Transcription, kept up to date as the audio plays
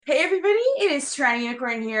is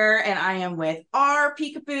TorontoUnicorn here, and I am with our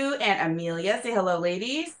Peekaboo and Amelia. Say hello,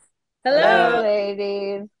 ladies. Hello, Hello.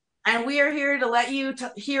 ladies. And we are here to let you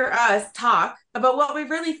hear us talk about what we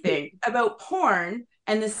really think about porn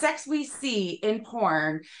and the sex we see in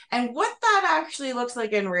porn and what that actually looks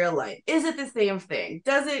like in real life. Is it the same thing?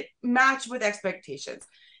 Does it match with expectations?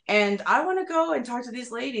 And I want to go and talk to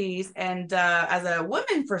these ladies. And as a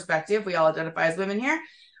woman perspective, we all identify as women here.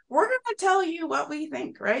 We're going to tell you what we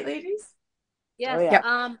think, right, ladies? Oh Yes.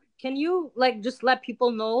 yeah. Can you just let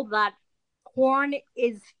people know that porn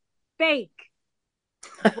is fake,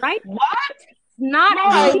 right? What? Not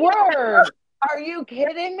My real. word. Are you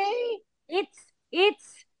kidding me?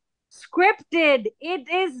 It's scripted. It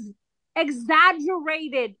is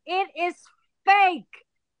exaggerated. It is fake.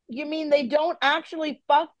 You mean they don't actually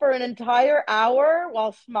fuck for an entire hour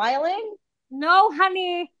while smiling? No,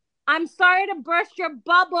 honey. I'm sorry to burst your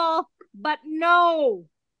bubble, but no.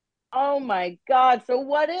 Oh my God. So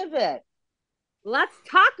what is it? Let's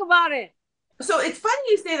talk about it. So it's funny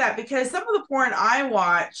you say that because some of the porn I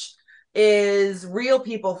watch is real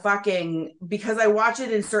people fucking because I watch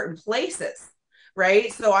it in certain places,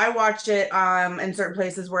 right? So I watch it in certain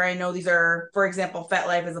places where I know these are, for example,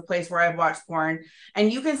 FetLife is a place where I've watched porn,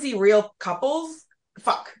 and you can see real couples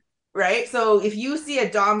fuck. Right. So if you see a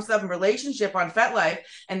Dom sub relationship on FetLife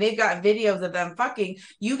and they've got videos of them fucking,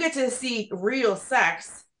 you get to see real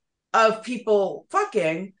sex of people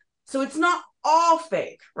fucking. So it's not all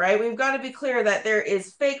fake, right? We've got to be clear that there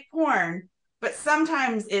is fake porn, but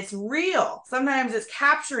sometimes it's real. Sometimes it's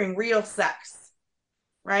capturing real sex,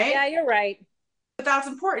 right? Yeah, you're right. But that's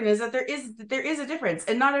important is that there is a difference,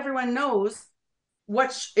 and not everyone knows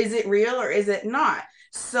is it real or is it not.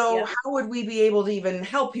 So Yeah. how would we be able to even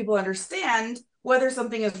help people understand whether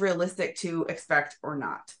something is realistic to expect or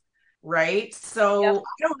not? Right. So Yep.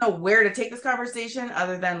 I don't know where to take this conversation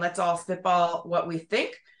other than let's all spitball what we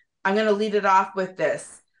think. I'm going to lead it off with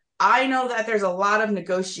this. I know that there's a lot of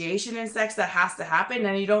negotiation in sex that has to happen,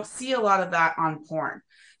 and you don't see a lot of that on porn.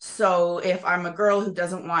 So if I'm a girl who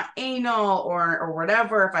doesn't want anal or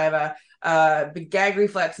whatever, if I have a big gag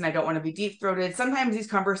reflex and I don't want to be deep throated, sometimes these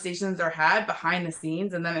conversations are had behind the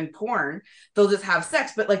scenes, and then in porn they'll just have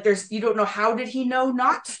sex. But like, there's, you don't know, how did he know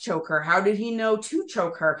not to choke her? How did he know to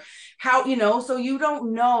choke her? How, so you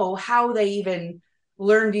don't know how they even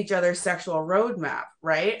learned each other's sexual roadmap,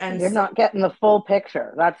 right? And You're so, not getting the full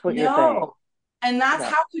picture. That's what you're saying. no. And that's, Yeah.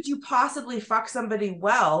 how could you possibly fuck somebody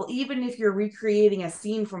well, even if you're recreating a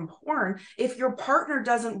scene from porn, if your partner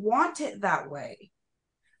doesn't want it that way?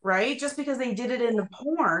 Right? Just because they did it in the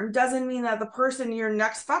porn doesn't mean that the person you're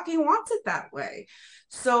next fucking wants it that way.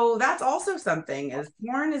 So that's also something, is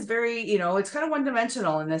porn is very, it's kind of one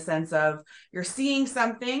dimensional in the sense of you're seeing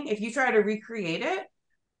something. If you try to recreate it,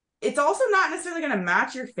 it's also not necessarily going to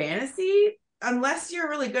match your fantasy unless you're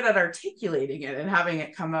really good at articulating it and having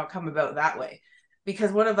it come about that way.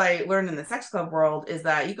 Because what have I learned in the sex club world is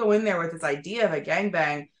that you go in there with this idea of a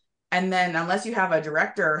gangbang, and then unless you have a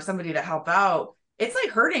director or somebody to help out, it's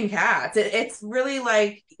like herding cats. It's really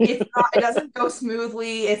like, it doesn't go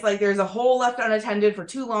smoothly. It's like there's a hole left unattended for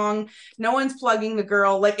too long. No one's plugging the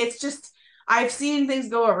girl. Like, it's just, I've seen things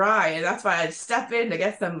go awry, and that's why I step in to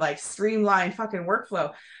get some like streamlined fucking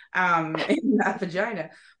workflow in that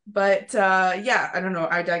vagina. But yeah, I don't know.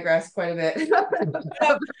 I digress quite a bit. No,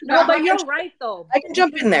 How no, about but you? you're right though. I can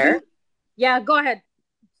jump Because in there. yeah, go ahead.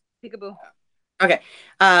 Peekaboo. Okay.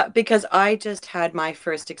 Because I just had my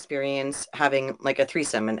first experience having like a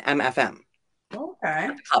threesome, an MFM. Okay.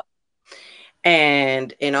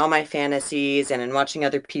 And in all my fantasies and in watching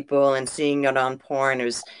other people and seeing it on porn, it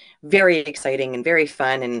was very exciting and very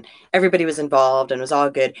fun. And everybody was involved and it was all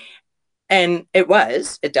good. And it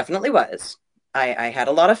definitely was. I had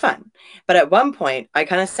a lot of fun. But at one point, I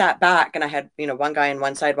kind of sat back and I had, one guy on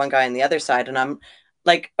one side, one guy on the other side. And I'm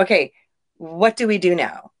like, okay, what do we do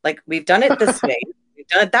now? Like, we've done it this way, we've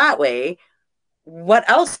done it that way. What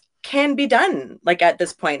else can be done, like, at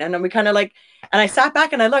this point? And then we kind of like, and I sat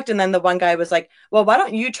back and I looked, and then the one guy was like, well, why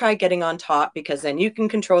don't you try getting on top, because then you can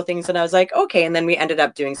control things. And I was like, okay. And then we ended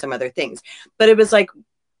up doing some other things. But it was like,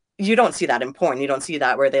 you don't see that in porn. You don't see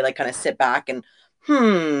that where they like kind of sit back and,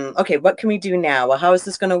 okay, what can we do now? Well, how is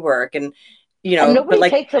this going to work? And, And but nobody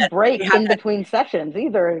like takes a we break had in that, between sessions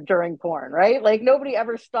either during porn, right? Like nobody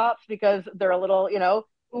ever stops because they're a little,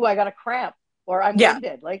 ooh, I got a cramp or I'm yeah,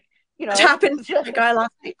 winded. Like, which happened to the guy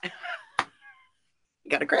last night. He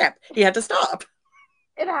got a cramp. He had to stop.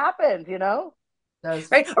 it happens.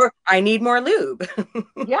 Those. Right. Or I need more lube.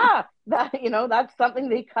 Yeah, that's something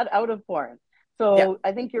they cut out of porn. Yeah. So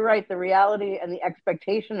I think you're right. The reality and the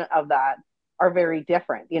expectation of that are very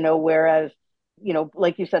different. Whereas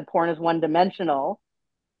like you said, porn is one dimensional.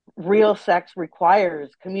 Real sex requires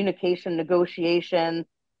communication, negotiation,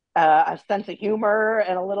 a sense of humor,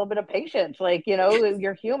 and a little bit of patience. Like,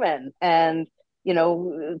 you're human, and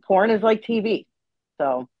porn is like TV.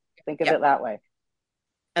 So think of Yeah. it that way.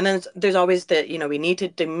 And then there's always we need to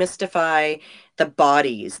demystify the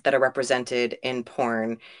bodies that are represented in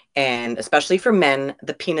porn, and especially for men,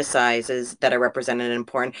 the penis sizes that are represented in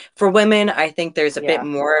porn. For women, I think there's a bit Yeah,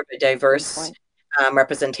 more of a good diverse point.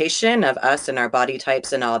 representation of us and our body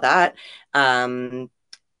types and all that. Um,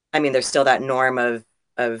 I mean, there's still that norm of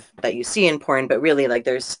that you see in porn, but really, like,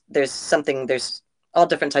 there's all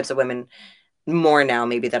different types of women more now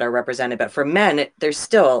maybe that are represented, but for men there's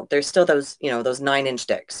still those those 9-inch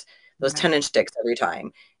dicks, those Yeah. 10-inch dicks every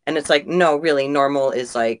time, and it's like, no, really, normal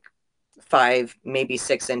is like 5, maybe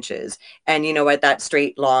 6 inches. And you know what, that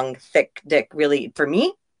straight long thick dick really for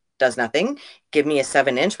me does nothing. Give me a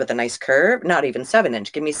 7-inch with a nice curve, not even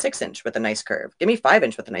 7-inch, give me 6-inch with a nice curve, give me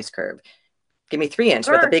 5-inch with a nice curve, give me 3-inch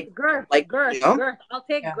with a Girth, big, girth, like, girth, girth. I'll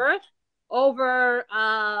take Yeah. girth over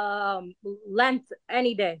length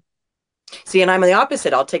any day. see, and I'm the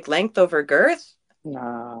opposite, I'll take length over girth.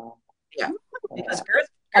 No. Yeah, because Yeah. girth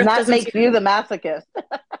And girth that doesn't makes seem, you the masochist.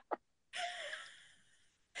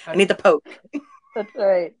 I need the poke. That's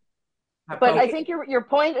right. But I Okay. think your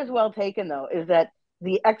point is well taken, though, is that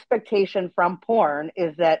the expectation from porn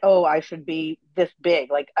is that, oh, I should be this big,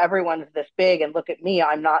 like everyone's this big, and look at me,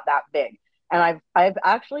 I'm not that big. And I've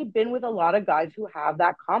actually been with a lot of guys who have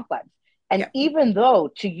that complex. And Yeah. even though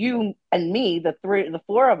to you and me, the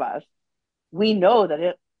four of us, we know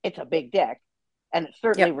that it's a big dick, and it's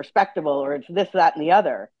certainly Yep. respectable, or it's this, that, and the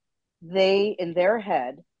other. They in their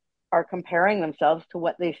head are comparing themselves to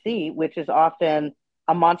what they see, which is often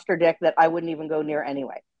a monster dick that I wouldn't even go near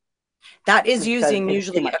anyway, That is because using it's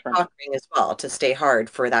too usually much a for me cock ring as well to stay hard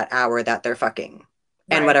for that hour that they're fucking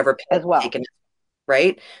and Right. whatever pill as well. taken,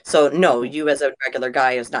 right? So no, Mm-hmm. you as a regular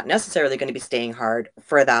guy is not necessarily going to be staying hard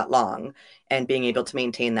for that long and being able to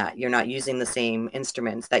maintain that. You're not using the same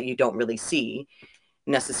instruments that you don't really see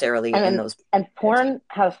necessarily And in then, those and videos. porn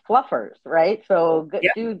has fluffers, right? So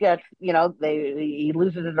Yeah. dude gets, he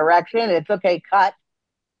loses his erection. It's okay, cut,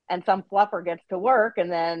 and some fluffer gets to work,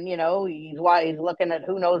 and then he's looking at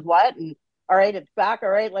who knows what, and all right, it's back. All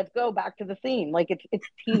right, let's go back to the scene. Like it's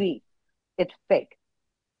TV. It's fake.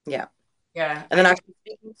 Yeah. Yeah. And then actually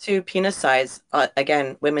speaking to penis size,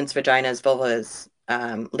 again, women's vaginas, vulvas,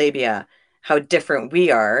 labia, how different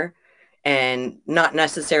we are, and not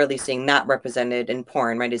necessarily seeing that represented in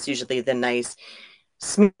porn, right? It's usually the nice,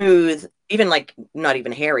 smooth, even like not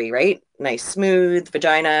even hairy, right? Nice, smooth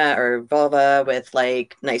vagina or vulva with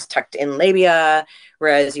like nice tucked in labia.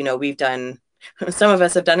 Whereas, we've done, some of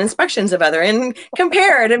us have done inspections of other and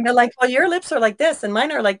compared and been like, well, your lips are like this and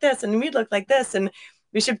mine are like this and we look like this. And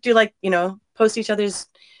we should do like, post each other's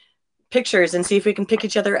pictures and see if we can pick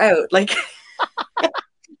each other out. Like,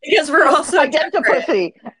 because we're all so different,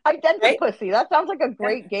 Identipussy. right? Identipussy. That sounds like a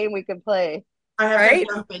great game we could play. I have to Right?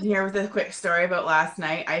 jump in here with a quick story about last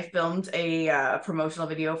night. I filmed a promotional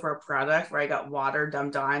video for a product where I got water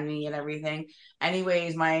dumped on me and everything.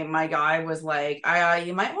 Anyways, my guy was like,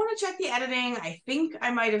 "You might want to check the editing. I think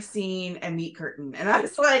I might have seen a meat curtain." And I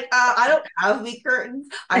was like, "I don't have meat curtains.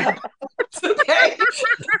 I have okay,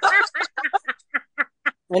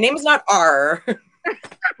 My name's not R.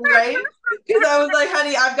 right?" Because I was like,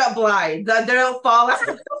 "Honey, I've got blinds. They don't fall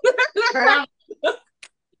out."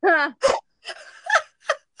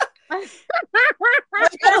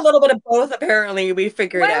 I've got a little bit of both, apparently, we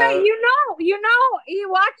figured Wait, out. he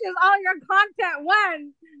watches all your content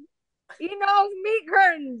when he knows meat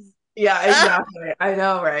curtains. Yeah, exactly. I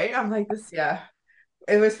know, right? I'm like this. Yeah.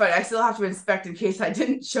 It was funny. I still have to inspect in case I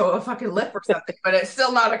didn't show a fucking lip or something, but it's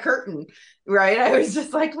still not a curtain, right? I was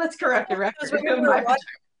just like, let's correct the record.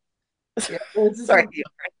 Yeah, Sorry.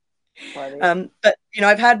 But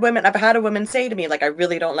I've had a woman say to me, like, I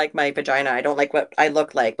really don't like my vagina. I don't like what I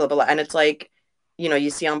look like, blah, blah, blah. And it's like, you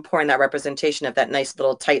see on porn that representation of that nice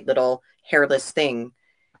little tight little hairless thing.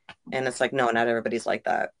 And it's like, no, not everybody's like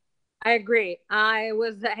that. I agree. I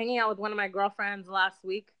was hanging out with one of my girlfriends last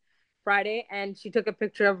week, Friday, and she took a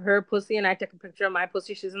picture of her pussy, and I took a picture of my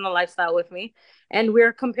pussy. She's in the lifestyle with me, and we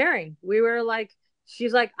are comparing. We were like,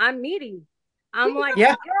 she's like, I'm meaty. I'm like,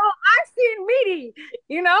 Yeah. girl, I've seen meaty.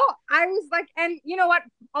 I was like, and you know what?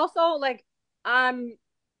 Also, like, I'm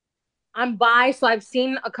bi, so I've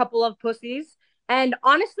seen a couple of pussies, and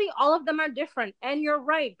honestly, all of them are different. And you're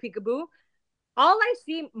right, Peekaboo. All I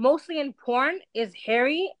see mostly in porn is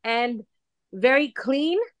hairy and very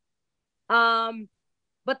clean. Um,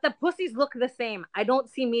 but the pussies look the same. I don't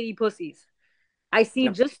see meaty pussies. I see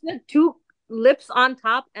No. just the two lips on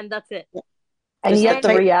top, and that's it. And Just the yet the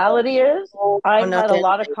tight. reality is, Oh, I've not had a the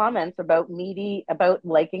lot of comments about liking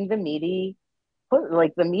like the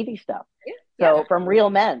meaty stuff. Yeah, yeah, So from real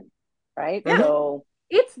men, right? yeah. Mhm. So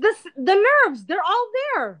It's the nerves. They're all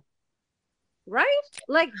there, right?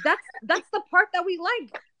 Like that's the part that we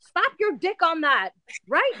like. Stop your dick on that,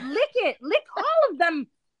 right? Lick it, lick all of them,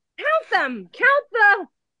 count the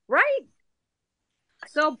right.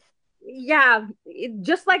 So yeah,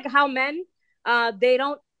 just like how men, they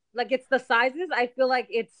don't like it's the sizes. I feel like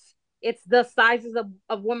it's the sizes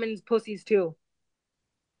of women's pussies too.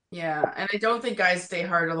 Yeah, and I don't think guys stay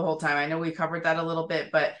harder the whole time. I know we covered that a little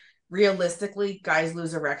bit, but realistically, guys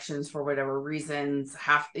lose erections for whatever reasons.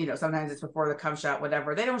 Sometimes it's before the cum shot,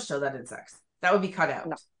 whatever. They don't show that in sex. That would be cut no,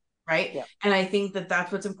 out, right? yeah. And I think that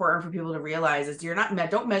that's what's important for people to realize is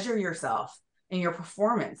don't measure yourself and your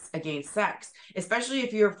performance against sex, especially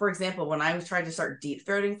if you're, for example, when I was trying to start deep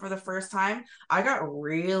throating for the first time, I got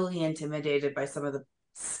really intimidated by some of the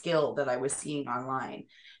skill that I was seeing online.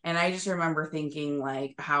 And I just remember thinking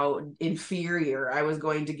like how inferior I was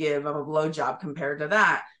going to give of a blowjob compared to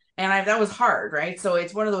that. And that was hard, right? So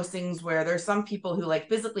it's one of those things where there's some people who like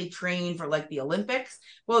physically train for like the Olympics.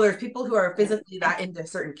 Well, there's people who are physically that into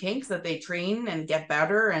certain kinks that they train and get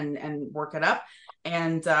better and work it up.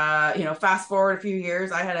 And fast forward a few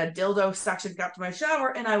years, I had a dildo suction cup to my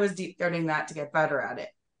shower and I was deep throating that to get better at it.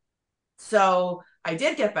 So I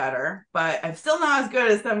did get better, but I'm still not as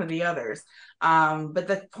good as some of the others. But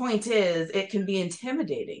the point is, it can be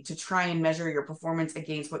intimidating to try and measure your performance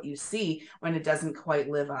against what you see when it doesn't quite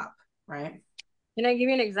live up, right? Can I give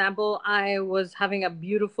you an example? I was having a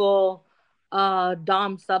beautiful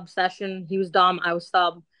Dom sub session. He was Dom, I was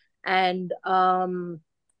sub. And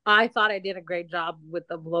I thought I did a great job with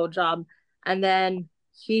the blow job. And then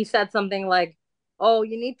he said something like, "Oh,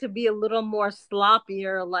 you need to be a little more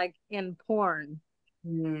sloppier like in porn."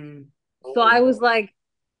 Hmm. So I was like,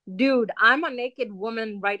 dude, I'm a naked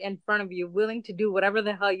woman right in front of you, willing to do whatever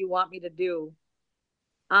the hell you want me to do.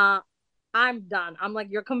 Uh, I'm done. I'm like,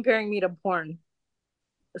 you're comparing me to porn.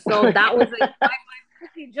 So that was like my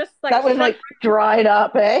pussy just like That was shut like dried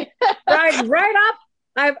up, eh? right up.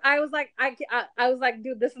 I was like I was like,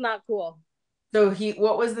 dude, this is not cool. So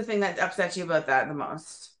what was the thing that upset you about that the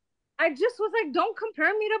most? I just was like, don't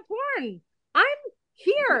compare me to porn. I'm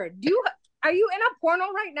here. Are you in a porno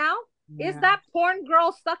right now? Is Yeah. that porn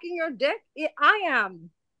girl sucking your dick? I am.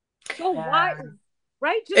 So why, Yeah.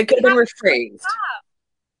 right? Just It could be have been happy. rephrased.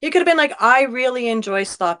 He could have been like, I really enjoy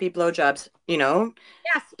sloppy blowjobs. Yeah,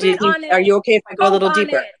 Do you spit think, on are it, you okay if I go a stroke little on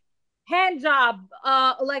deeper? it, hand job,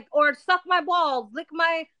 like or suck my balls, lick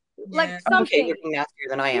my like Yeah. Okay, you're something. being nastier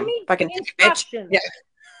than I Give am. me Fucking take a bitch. instructions. Yeah.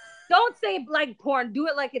 Don't say like porn. Do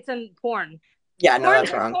it like it's in porn. Yeah, no, Porn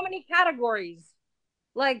that's has wrong. so many categories.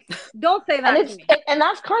 Like, don't say And that to me.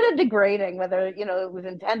 that's kind of degrading, whether it was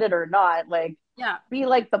intended or not. Like, Yeah. be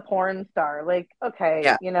like the porn star. Like, okay,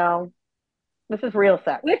 Yeah. this is real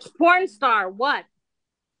sex. Which porn star? What?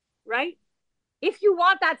 Right? If you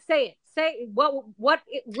want that, say it. Say what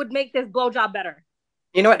it would make this blowjob better.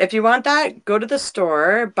 You know what? If you want that, go to the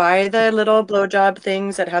store, buy the little blowjob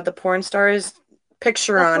things that have the porn stars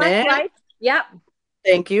picture The on it. flashlight. Yep.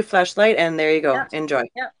 Thank you, flashlight, and there you go. Yep. Enjoy.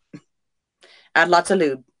 Yep. Add lots of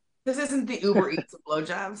lube. This isn't the Uber Eats of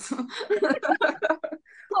blowjobs.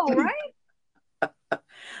 All right.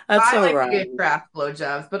 That's I so like to give wrong. craft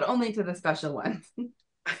blowjobs, but only to the special ones.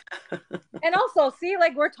 And also, see,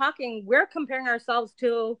 like we're comparing ourselves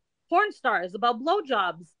to porn stars about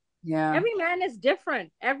blowjobs. Yeah. Every man is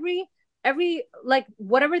different. Every like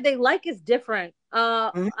whatever they like is different.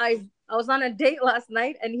 Mhm. I was on a date last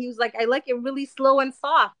night and he was like, I like it really slow and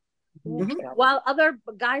soft. Mhm. Yeah. While other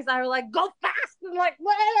guys are like, go fast and like,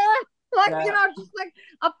 like Yeah. just like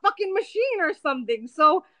a fucking machine or something.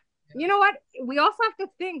 So, you know what? We also have to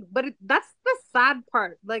think, but that's the sad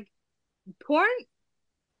part. Like porn,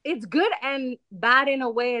 it's good and bad in a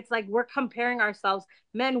way. It's like we're comparing ourselves,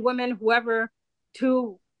 men, women, whoever,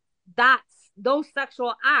 to that's those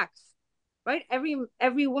sexual acts, right?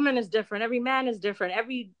 Every woman is different. Every man is different.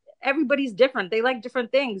 Everybody's different. They like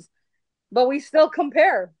different things, but we still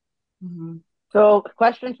compare. Mhm. So,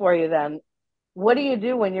 question for you then: what do you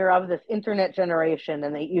do when you're of this internet generation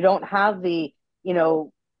and that you don't have you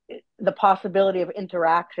know, the possibility of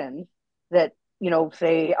interactions that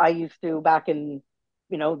say I used to back in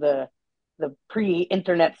the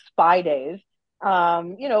pre-internet spy days,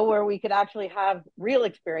 where we could actually have real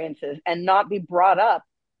experiences and not be brought up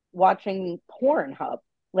watching Pornhub.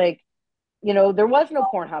 Like, there was no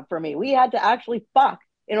Pornhub for me. We had to actually fuck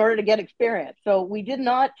in order to get experience. So we did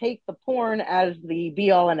not take the porn as the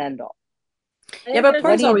be all and end all. I Yeah, think but there's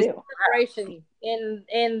What a porn's do you always do? separation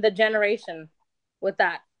in the generation with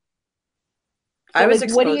that. I So was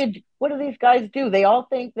like, exposed. what do these guys do? They all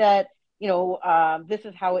think that, this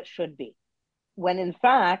is how it should be, when in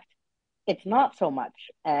fact, it's not so much.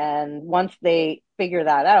 And once they figure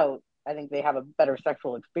that out, I think they have a better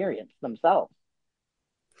sexual experience themselves,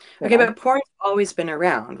 you Okay, know? but porn's always been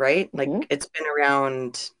around, right? Like Mm-hmm. it's been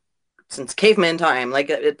around since caveman time.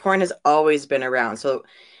 Like porn has always been around. So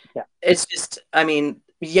Yeah. it's just, I mean,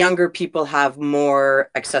 younger people have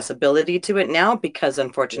more accessibility to it now because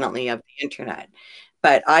Yeah. unfortunately of the internet.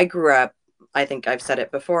 But I grew up, I think I've said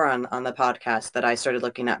it before on the podcast that I started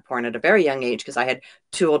looking at porn at a very young age because I had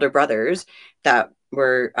two older brothers that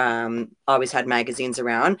were always had magazines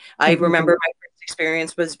around. I remember my first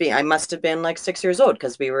experience was being, I must have been like 6 years old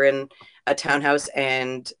because we were in a townhouse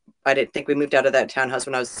and I didn't think we moved out of that townhouse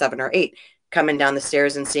when I was 7 or 8, coming down the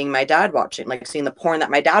stairs and seeing my dad watching, like seeing the porn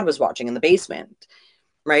that my dad was watching in the basement.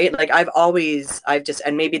 Right. Like I've just,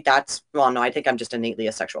 and maybe that's, well, no, I think I'm just innately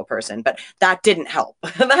a sexual person, but that didn't help.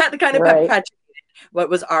 That kind of Right. perpetuated what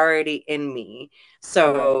was already in me.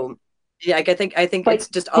 Right. So, yeah, I think But it's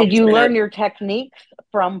just did always you been a, learn your techniques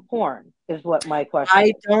from porn? Is what my question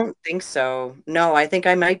I is. don't think so. No, I think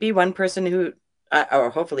I might be one person who, or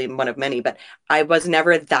hopefully one of many, but I was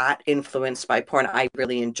never that influenced by porn. I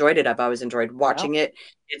really enjoyed it. I've always enjoyed Yeah. watching it.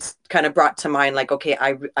 It's kind of brought to mind like, okay,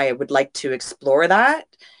 I would like to explore that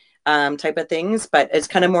type of things, but it's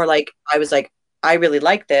kind of more like I was like, I really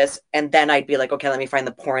like this, and then I'd be like, okay, let me find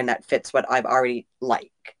the porn that fits what I've already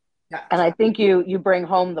like. And I Gotcha. think you bring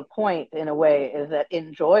home the point in a way, is that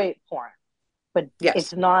enjoy porn, but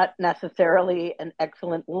it's Yes, not necessarily an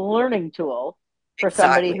excellent learning tool for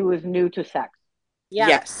somebody exactly. who is new to sex. Yeah,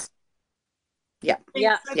 Yes. Yeah. Having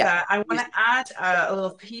yeah, said Yeah. that, I want to add a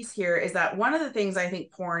little piece here is that one of the things I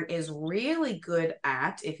think porn is really good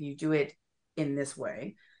at, if you do it in this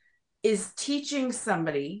way, is teaching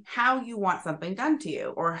somebody how you want something done to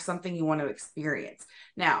you or something you want to experience.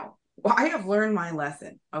 Now, I have learned my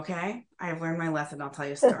lesson, okay? I have learned my lesson. I'll tell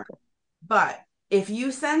you a story. But if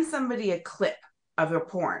you send somebody a clip of a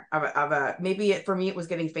porn, of a maybe it, for me, it was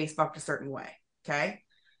getting Facebooked a certain way, okay?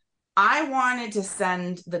 I wanted to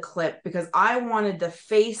send the clip because I wanted the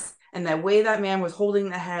face and the way that man was holding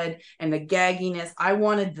the head and the gagginess. I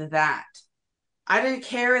wanted that. I didn't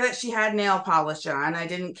care that she had nail polish on. I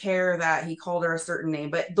didn't care that he called her a certain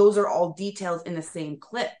name, but those are all details in the same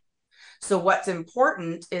clip. So what's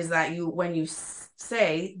important is that you, when you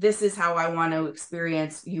say, this is how I want to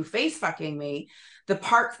experience you face fucking me, the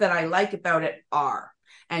parts that I like about it are,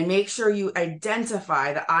 and make sure you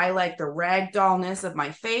identify that I like the ragdollness of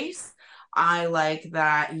my face. I like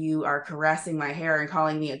that you are caressing my hair and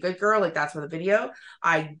calling me a good girl. Like that's for the video.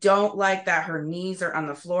 I don't like that her knees are on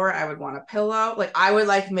the floor. I would want a pillow. Like I would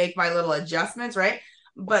like make my little adjustments, right?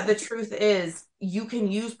 But the truth is, you can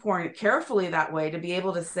use porn carefully that way to be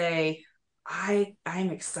able to say, I'm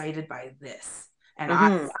excited by this. And I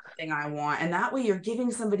Hmm. something I want. And that way you're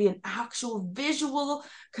giving somebody an actual visual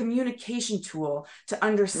communication tool to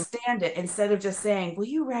understand it instead of just saying, will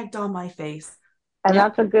you ragdoll my face? And Yeah.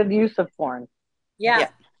 that's a good use of porn. yeah. Yeah.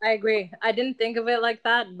 I agree. I didn't think of it like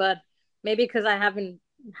that, but maybe because I haven't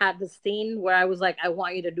had the scene where I was like, I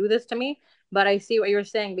want you to do this to me. But I see what you're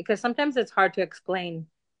saying because sometimes it's hard to explain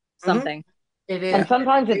Hmm. something. It And is. Yeah.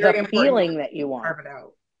 sometimes It's it's a very important to feeling that you want. carve it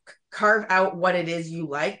out. Carve out what it is you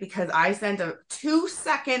like, because I sent a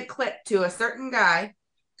 2-second clip to a certain guy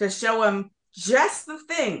to show him just the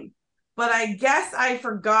thing. But I guess I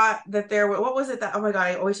forgot that there was, what was it that, oh my God,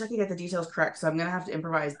 I always try to get the details correct. So I'm going to have to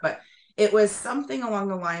improvise. But it was something along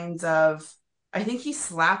the lines of, I think he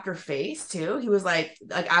slapped her face too. He was like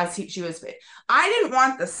as she was, I didn't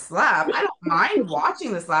want the slap. I don't mind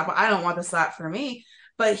watching the slap, but I don't want the slap for me.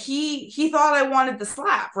 But he thought I wanted the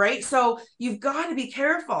slap, right? So you've got to be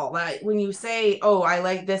careful that when you say, oh, I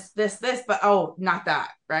like this, but oh, not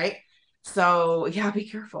that, right? So yeah, be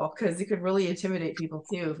careful because you could really intimidate people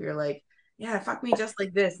too if you're like, yeah, fuck me just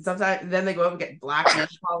like this. And sometimes then they go up and get black nail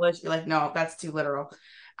polish. You're like, no, that's too literal.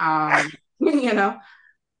 You know.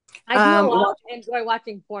 I do a lot Well, enjoy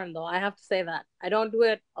watching porn though. I have to say that. I don't do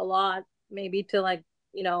it a lot, maybe to like,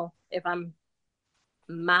 if I'm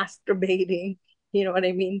masturbating, you know what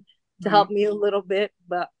I mean, to Mhm. help me a little bit,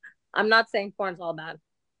 but I'm not saying porn's all bad.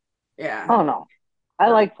 Yeah. Oh no, I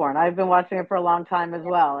like porn. I've been watching it for a long time as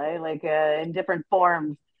well. Like in different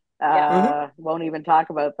forms. Yeah. mhm, Won't even talk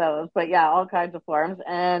about those, but yeah, all kinds of forms,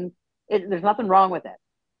 and there's nothing wrong with it.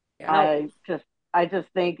 Yeah. No. I just I just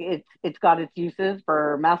think it's got its uses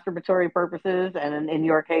for masturbatory purposes, and in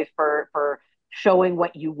your case for showing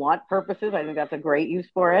what you want purposes. I think that's a great use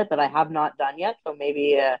for it that I have not done yet. So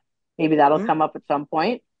maybe Maybe that'll Mhm. come up at some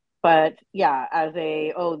point. But yeah, as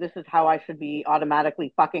a, oh, this is how I should be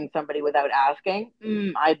automatically fucking somebody without asking,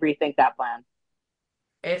 I'd rethink that plan.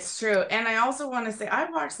 It's true. And I also want to say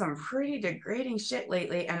I've watched some pretty degrading shit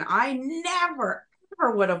lately, and I never,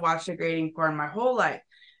 ever would have watched degrading porn my whole life.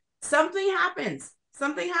 Something happens.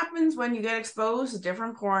 Something happens when you get exposed to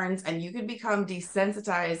different porns and you can become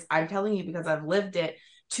desensitized. I'm telling you because I've lived it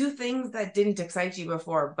to things that didn't excite you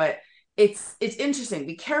before. But it's interesting.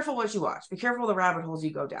 Be careful what you watch. Be careful the rabbit holes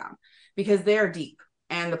you go down because they are deep.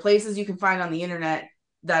 And the places you can find on the internet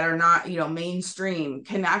that are not, mainstream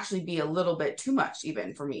can actually be a little bit too much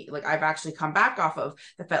even for me. Like I've actually come back off of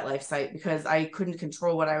the FetLife site because I couldn't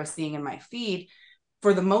control what I was seeing in my feed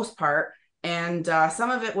for the most part. And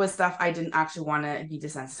some of it was stuff I didn't actually want to be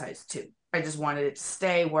desensitized to. I just wanted it to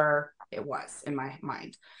stay where it was in my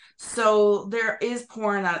mind. So there is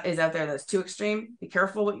porn that is out there that's too extreme. Be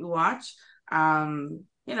careful what you watch.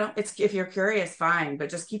 It's if you're curious, fine, but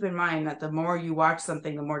just keep in mind that the more you watch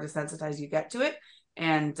something, the more desensitized you get to it.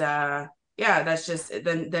 And yeah, that's just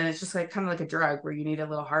then it's just like kind of like a drug where you need a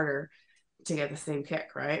little harder to get the same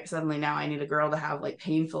kick, right? Suddenly now I need a girl to have like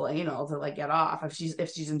painful anal to like get off. If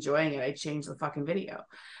she's enjoying it, I change the fucking video.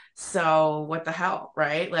 So what the hell,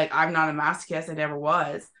 right? Like I'm not a masochist, I never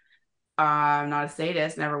was. I'm not a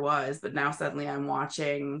sadist, never was, but now suddenly I'm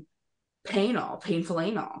watching painful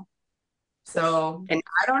anal. So And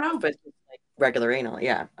I don't know. but like regular anal,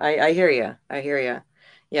 yeah. I hear you. I hear you.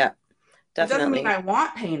 Yeah, It doesn't mean definitely. I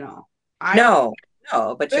want painal. I want No,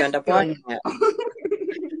 no, but you good end up feeling. watching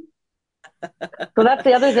it. So that's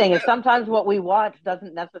the other thing is sometimes what we watch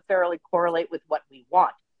doesn't necessarily correlate with what we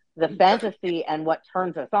want. The fantasy and what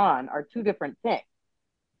turns us on are two different things.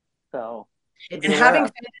 So to It's be And aware having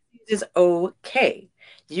of. fantasies is okay.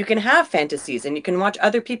 You can have fantasies and you can watch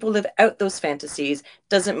other people live out those fantasies.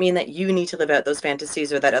 Doesn't mean that you need to live out those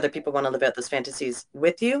fantasies or that other people want to live out those fantasies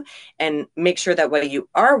with you. And make sure that what you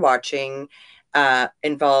are watching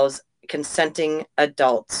involves consenting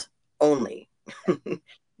adults only.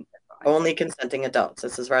 Only consenting adults.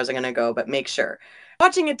 That's as far as I'm going to go, but make sure.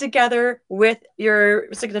 Watching it together with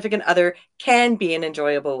your significant other can be an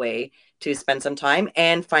enjoyable way to spend some time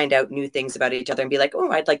and find out new things about each other and be like, oh,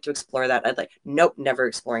 I'd like to explore that. I'd like, nope, never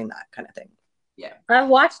exploring that kind of thing. Yeah. I've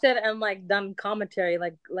watched it and like done commentary,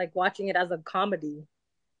 like watching it as a comedy,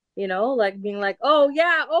 like being like, oh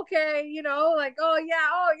yeah, okay, like, oh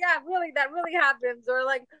yeah, really, that really happens, or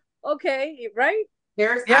like, okay, right?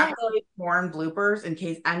 There's Yeah. actually porn bloopers in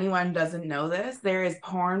case anyone doesn't know this. There is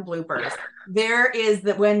porn bloopers. There is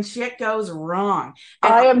that when shit goes wrong.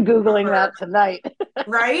 And I I am Googling remember, that tonight.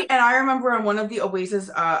 right? And I remember on one of the Oasis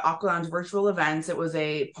Aqua Lounge virtual events, it was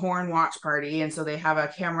a porn watch party. And so they have a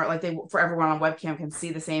camera, like they for everyone on webcam can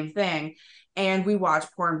see the same thing. And we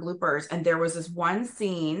watched porn bloopers. And there was this one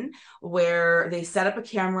scene where they set up a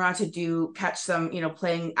camera to catch some,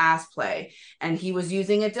 playing ass play. And he was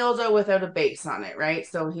using a dildo without a base on it, right?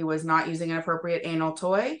 So he was not using an appropriate anal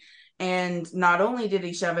toy. And not only did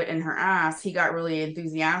he shove it in her ass, he got really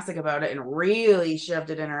enthusiastic about it and really shoved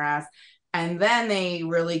it in her ass. And then they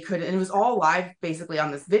really couldn't, and it was all live basically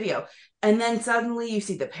on this video. And then suddenly you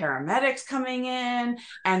see the paramedics coming in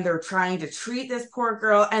and they're trying to treat this poor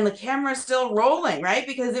girl, and the camera's still rolling, right?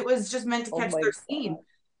 Because it was just meant to Oh catch my their God. scene.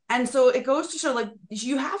 And so it goes to show, like,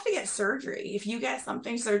 you have to get surgery. If you get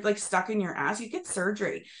something like stuck in your ass, you get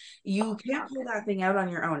surgery. You Oh, can't fuck. pull that thing out on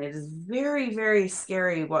your own. It is very, very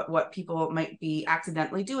scary what people might be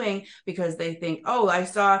accidentally doing because they think, oh, I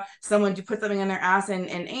saw someone to put something in their ass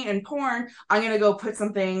and porn. I'm gonna go put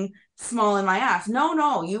something small in my ass. No,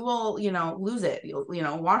 no, you will, lose it. You'll,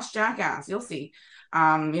 watch Jackass. You'll see. You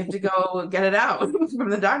have to go get it out from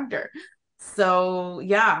the doctor. So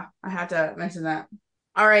yeah, I had to mention that.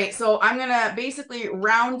 All right, so I'm gonna basically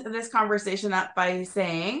round this conversation up by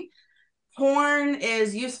saying porn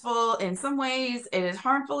is useful in some ways, it is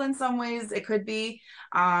harmful in some ways, it could be.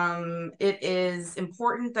 It is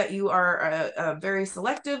important that you are very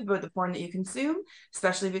selective about the porn that you consume,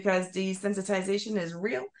 especially because desensitization is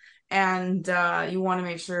real, and you want to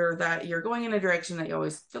make sure that you're going in a direction that you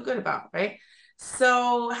always feel good about, right?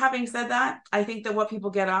 So, having said that, I think that what people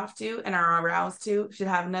get off to and are aroused to should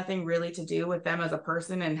have nothing really to do with them as a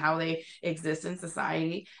person and how they exist in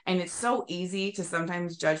society. And it's so easy to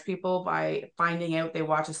sometimes judge people by finding out they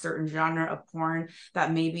watch a certain genre of porn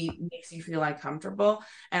that maybe makes you feel uncomfortable.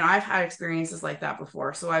 And I've had experiences like that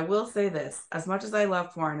before. So, I will say this, as much as I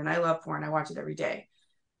love porn, and I love porn, I watch it every day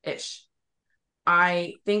ish.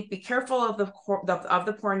 I think be careful of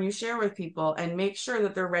the porn you share with people and make sure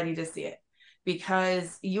that they're ready to see it.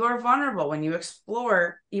 because you are vulnerable when you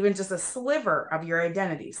explore even just a sliver of your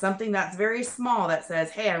identity, something that's very small that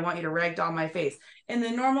says, hey, I want you to ragdoll my face. In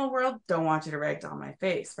the normal world, don't want you to ragdoll my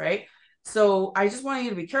face, right? So I just want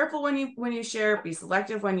you to be careful when you share, be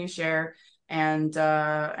selective when you share, and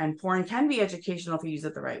porn can be educational if you use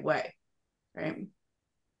it the right way, right?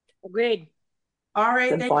 Agreed. All right,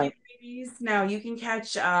 Good thank you, point. ladies. Now you can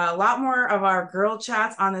catch a lot more of our girl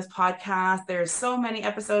chats on this podcast. There's so many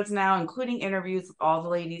episodes now, including interviews with all the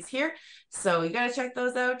ladies here. So you got to check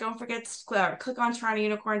those out. Don't forget to click on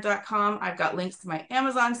TorontoUnicorn.com. I've got links to my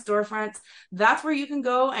Amazon storefronts. That's where you can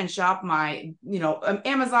go and shop my,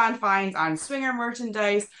 Amazon finds on swinger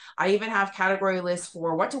merchandise. I even have category lists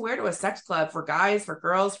for what to wear to a sex club for guys, for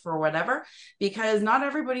girls, for whatever, because not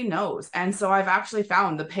everybody knows. And so I've actually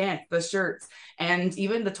found the pants, the shirts, and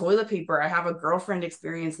even the toilet paper. I have a girlfriend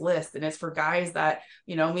experience list, and it's for guys that,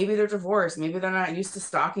 maybe they're divorced, maybe they're not used to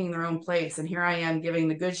stocking their own place. And here I am giving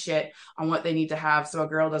the good shit on what they need to have so a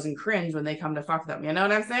girl doesn't cringe when they come to fuck them. You know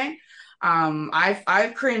what I'm saying?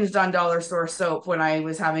 I've cringed on dollar store soap when I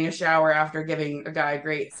was having a shower after giving a guy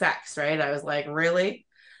great sex, right? I was like, really?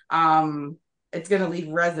 It's gonna leave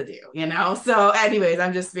residue. So anyways,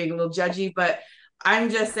 I'm just being a little judgy, but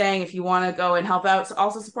I'm just saying, if you want to go and help out to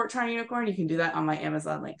also support Toronto Unicorn, you can do that on my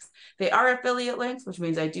Amazon links. They are affiliate links, which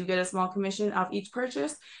means I do get a small commission off each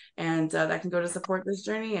purchase, and that can go to support this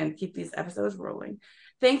journey and keep these episodes rolling.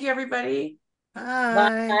 Thank you, everybody.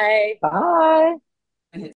 Bye. Bye. Bye.